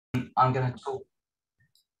I'm going to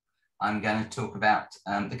talk about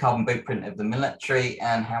the carbon bootprint of the military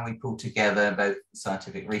and how we pull together both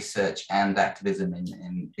scientific research and activism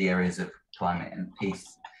in the areas of climate and peace.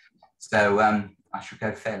 So I shall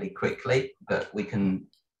go fairly quickly, but we can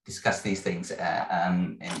discuss these things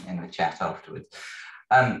in the chat afterwards.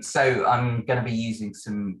 So I'm going to be using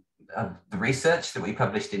some of the research that we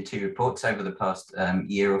published in 2 reports over the past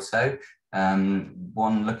year or so.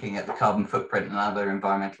 One looking at the carbon footprint and other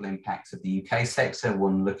environmental impacts of the UK sector,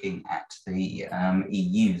 one looking at the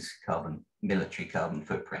EU's military carbon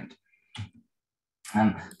footprint.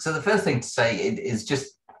 So the first thing to say is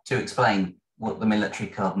just to explain what the military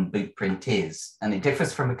carbon bootprint is. And it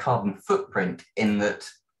differs from a carbon footprint in that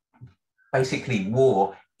basically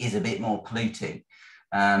war is a bit more polluting.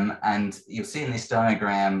 And you'll see in this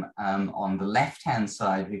diagram on the left-hand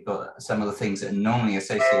side, we've got some of the things that are normally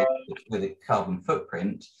associated with a carbon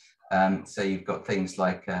footprint. So you've got things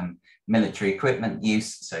like military equipment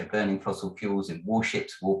use, so burning fossil fuels in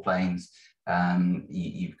warships, warplanes.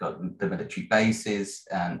 You've got the military bases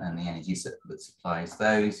and the energy that supplies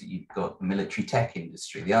those. You've got the military tech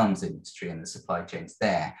industry, the arms industry, and the supply chains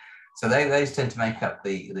there. So those tend to make up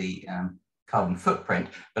the carbon footprint,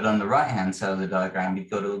 but on the right-hand side of the diagram, you've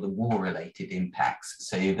got all the war-related impacts.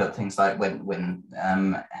 So you've got things like when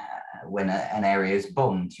an area is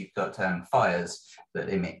bombed, you've got fires that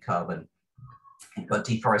emit carbon. You've got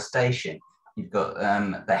deforestation. You've got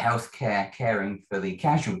the healthcare caring for the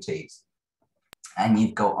casualties, and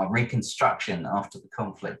you've got a reconstruction after the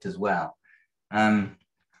conflict as well. But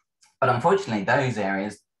unfortunately, those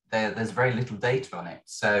areas, there's very little data on it,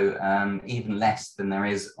 so even less than there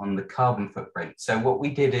is on the carbon footprint. So what we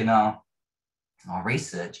did in our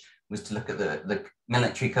research was to look at the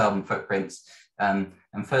military carbon footprints. And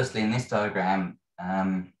firstly, in this diagram,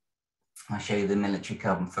 I show you the military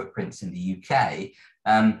carbon footprints in the UK.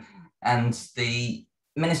 And the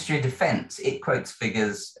Ministry of Defence, it quotes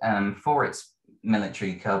figures for its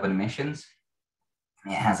military carbon emissions.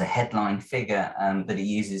 It has a headline figure that it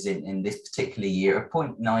uses in this particular year of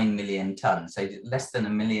 0.9 million tonnes, so less than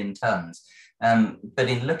 1 million tonnes. But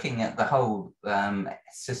in looking at the whole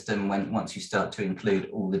system, once you start to include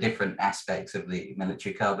all the different aspects of the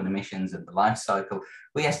military carbon emissions and the life cycle,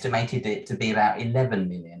 we estimated it to be about 11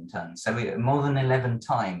 million tonnes. So more than 11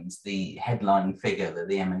 times the headline figure that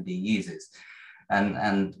the MOD uses.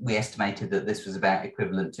 And we estimated that this was about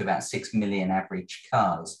equivalent to about 6 million average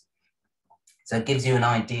cars. So it gives you an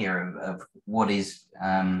idea of what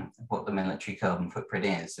the military carbon footprint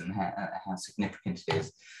is and how significant it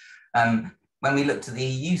is. When we looked at the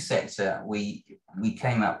EU sector, we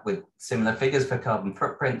came up with similar figures for carbon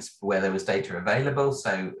footprints where there was data available.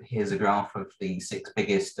 So here's a graph of the 6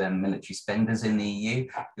 biggest military spenders in the EU.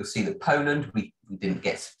 You'll see that Poland, we didn't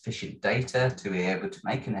get sufficient data to be able to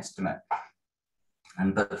make an estimate.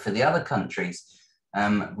 But for the other countries,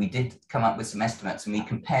 we did come up with some estimates, and we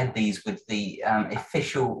compared these with the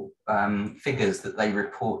official figures that they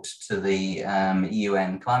report to the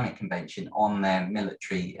UN Climate Convention on their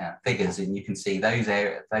military figures. And you can see those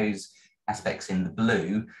aspects in the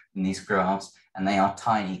blue in these graphs, and they are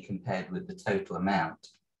tiny compared with the total amount.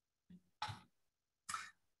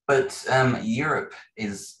 But Europe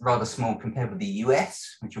is rather small compared with the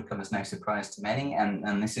US, which will come as no surprise to many.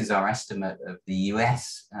 And this is our estimate of the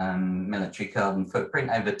US military carbon footprint,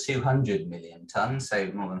 over 200 million tonnes,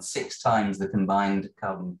 so more than 6 times the combined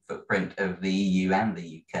carbon footprint of the EU and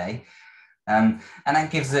the UK. And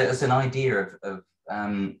that gives us an idea of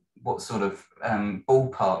what sort of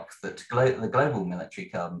ballpark that the global military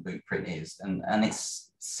carbon footprint is. And it's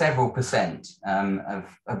several percent of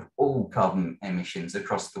all carbon emissions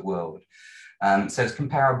across the world. So it's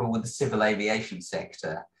comparable with the civil aviation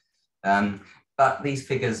sector. But these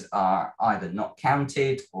figures are either not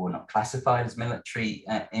counted or not classified as military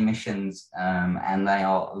emissions, and they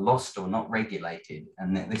are lost or not regulated.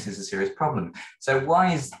 And this is a serious problem. So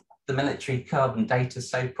why is the military carbon data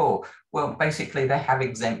so poor? Well, basically they have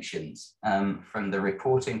exemptions from the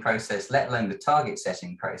reporting process, let alone the target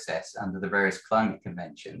setting process under the various climate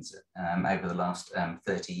conventions over the last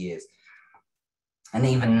 30 years. And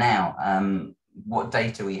even now, what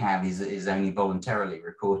data we have is only voluntarily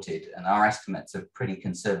reported, and our estimates are pretty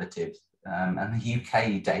conservative. And the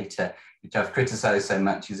UK data, which I've criticised so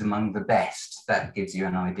much, is among the best. That gives you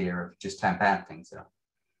an idea of just how bad things are.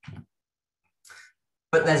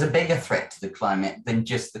 But there's a bigger threat to the climate than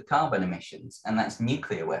just the carbon emissions, and that's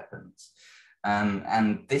nuclear weapons.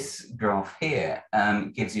 And this graph here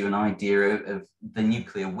gives you an idea of the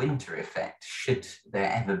nuclear winter effect, should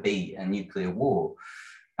there ever be a nuclear war.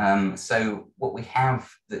 So what we have,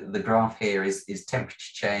 the graph here is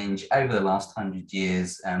temperature change over the last 100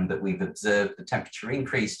 years that we've observed the temperature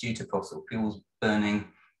increase due to fossil fuels burning.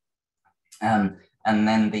 And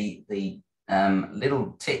then the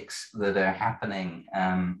little ticks that are happening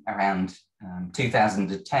around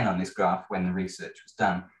 2010 on this graph when the research was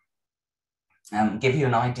done give you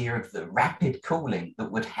an idea of the rapid cooling that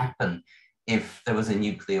would happen if there was a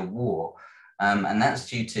nuclear war. And that's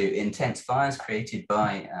due to intense fires created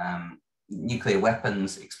by nuclear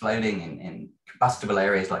weapons exploding in combustible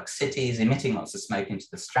areas like cities, emitting lots of smoke into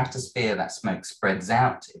the stratosphere. That smoke spreads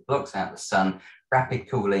out, it blocks out the sun. Rapid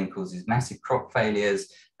cooling causes massive crop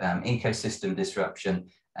failures, ecosystem disruption,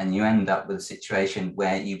 and you end up with a situation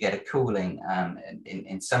where you get a cooling,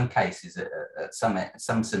 in some cases, at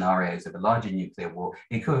some scenarios of a larger nuclear war,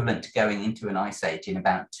 equivalent to going into an ice age in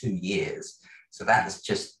about 2 years. So that's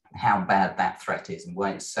just how bad that threat is and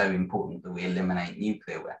why it's so important that we eliminate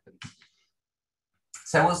nuclear weapons.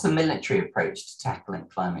 So what's the military approach to tackling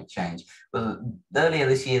climate change? Well, earlier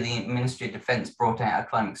this year, the Ministry of Defence brought out a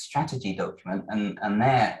climate strategy document, and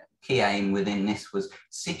their key aim within this was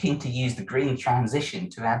seeking to use the green transition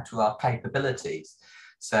to add to our capabilities.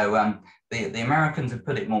 So the Americans have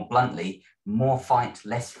put it more bluntly, more fight,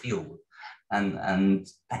 less fuel. And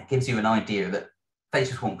that gives you an idea that they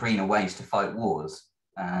just want greener ways to fight wars.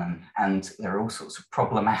 And there are all sorts of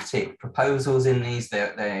problematic proposals in these.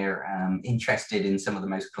 They're interested in some of the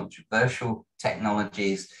most controversial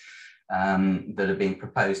technologies that are being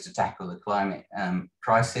proposed to tackle the climate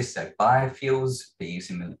crisis. So biofuels for use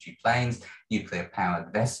in military planes, nuclear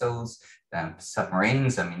powered vessels,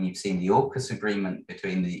 submarines. I mean, you've seen the AUKUS agreement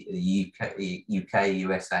between the UK,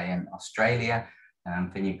 USA and Australia.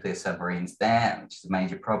 For nuclear submarines there, which is a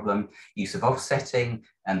major problem, use of offsetting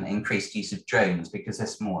and increased use of drones because they're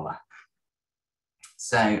smaller.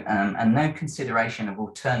 So, and no consideration of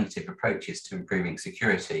alternative approaches to improving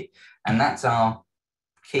security. And that's our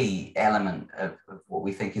key element of what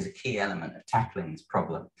we think is a key element of tackling this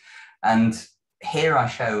problem. And here I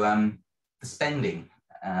show the spending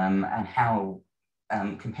and how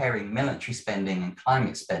comparing military spending and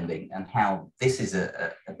climate spending and how this is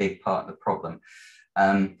a big part of the problem.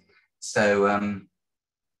 I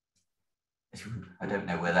don't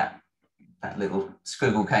know where that little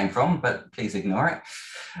squiggle came from, but please ignore it.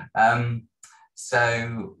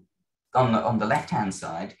 So on the left-hand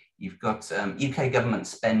side, you've got UK government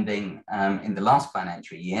spending in the last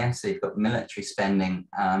financial year. So you've got military spending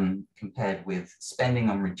compared with spending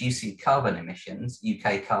on reducing carbon emissions,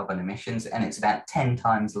 UK carbon emissions, and it's about 10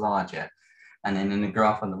 times larger. And then in the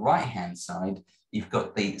graph on the right-hand side, you've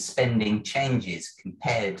got the spending changes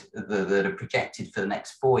compared that are projected for the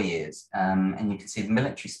next 4 years. And you can see the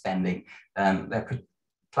military spending, they're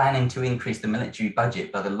planning to increase the military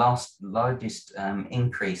budget by the largest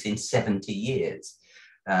increase in 70 years.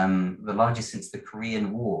 The largest since the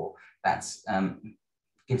Korean War. That's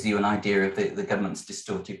gives you an idea of the government's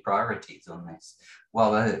distorted priorities on this.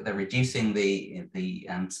 While they're reducing the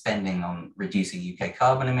spending on reducing UK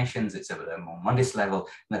carbon emissions, it's at a more modest level,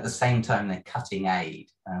 and at the same time they're cutting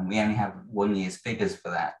aid. We only have 1 year's figures for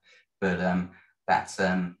that, but that's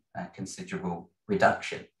a considerable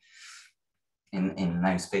reduction in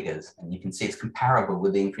those figures, and you can see it's comparable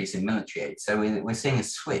with the increase in military aid. So we're seeing a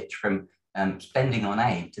switch from spending on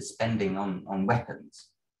aid to spending on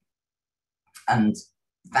weapons. And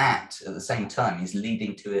that, at the same time, is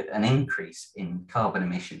leading to an increase in carbon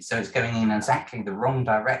emissions. So it's going in exactly the wrong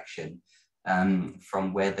direction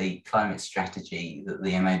from where the climate strategy that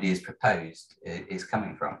the MOD has proposed is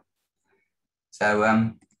coming from. So,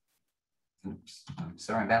 oops, I'm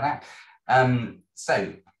sorry about that.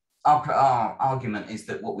 So our argument is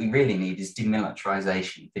that what we really need is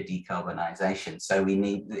demilitarization for decarbonisation. So we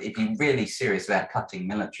need, if you're really serious about cutting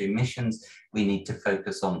military emissions, we need to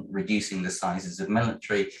focus on reducing the sizes of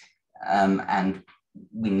military, and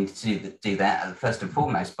we need to do that first and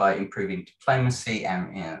foremost by improving diplomacy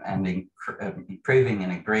and improving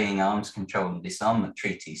and agreeing arms control and disarmament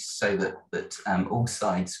treaties so that all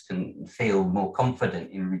sides can feel more confident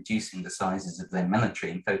in reducing the sizes of their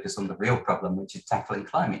military and focus on the real problem, which is tackling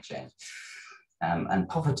climate change and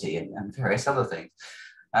poverty and various other things.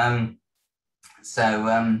 And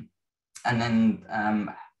then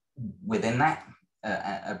within that,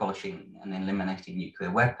 abolishing and eliminating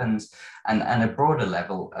nuclear weapons, and at a broader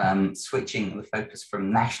level, switching the focus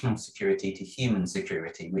from national security to human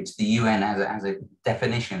security, which the UN has a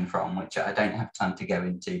definition from, which I don't have time to go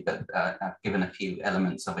into, but I've given a few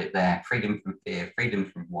elements of it there: freedom from fear, freedom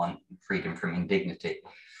from want, and freedom from indignity.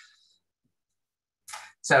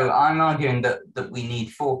 So I'm arguing that we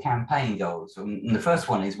need 4 campaign goals. And the first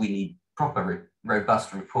one is we need proper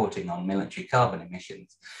robust reporting on military carbon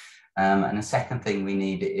emissions. And the second thing we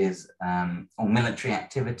need is all military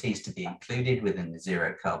activities to be included within the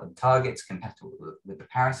zero carbon targets compatible with the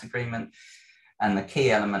Paris Agreement. And the key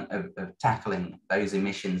element of tackling those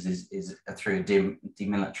emissions is through a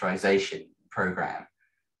demilitarization program,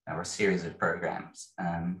 or a series of programs,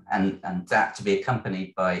 and that to be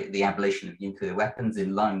accompanied by the abolition of nuclear weapons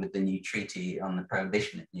in line with the new treaty on the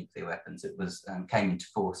prohibition of nuclear weapons. It was came into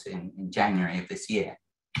force in January of this year.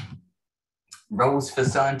 Roles for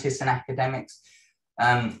scientists and academics.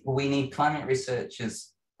 We need climate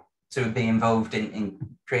researchers to be involved in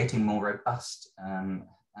creating more robust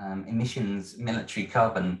emissions, military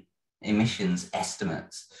carbon emissions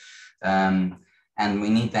estimates. And we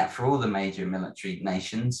need that for all the major military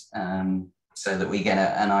nations, so that we get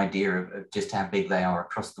an idea of just how big they are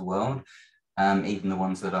across the world, even the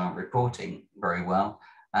ones that aren't reporting very well.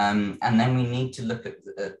 And then we need to look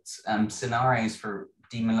at scenarios for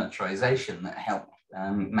demilitarization that help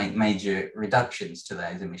make major reductions to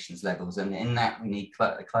those emissions levels. And in that, we need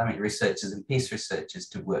climate researchers and peace researchers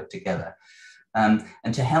to work together. And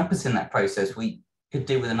to help us in that process, we could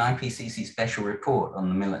do with an IPCC special report on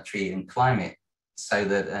the military and climate, so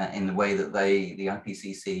that in the way that the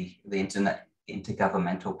IPCC, the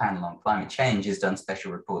Intergovernmental Panel on Climate Change, has done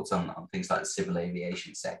special reports on things like the civil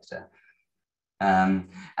aviation sector. And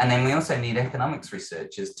then we also need economics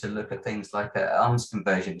researchers to look at things like arms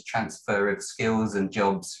conversion, transfer of skills and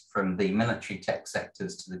jobs from the military tech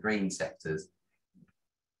sectors to the green sectors.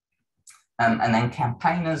 And then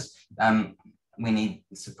campaigners, we need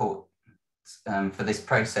support for this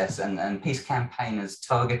process, and peace campaigners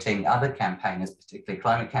targeting other campaigners, particularly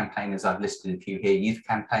climate campaigners. I've listed a few here: youth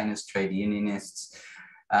campaigners, trade unionists,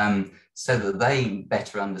 so that they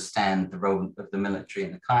better understand the role of the military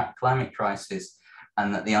in the climate crisis,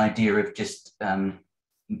 and that the idea of just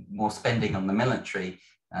more spending on the military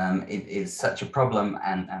is such a problem,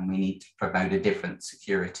 and we need to promote a different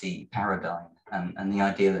security paradigm, and the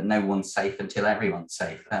idea that no one's safe until everyone's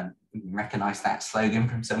safe. Recognize that slogan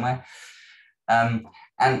from somewhere.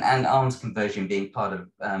 And arms conversion being part of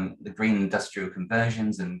the green industrial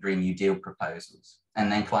conversions and Green New Deal proposals. And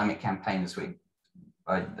then climate campaigners,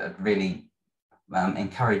 I'd really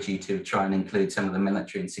encourage you to try and include some of the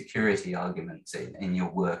military and security arguments in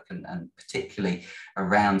your work, and particularly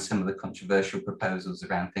around some of the controversial proposals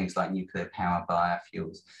around things like nuclear power,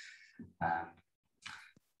 biofuels.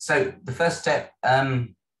 So the first step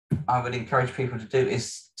I would encourage people to do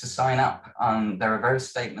is to sign up. There are various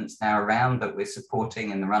statements now around that we're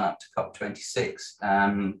supporting in the run up to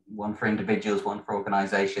COP26, one for individuals, one for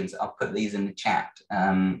organizations. I'll put these in the chat.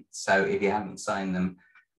 So if you haven't signed them,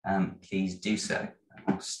 please do so.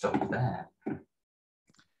 I'll stop there.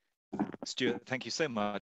 Stuart, thank you so much.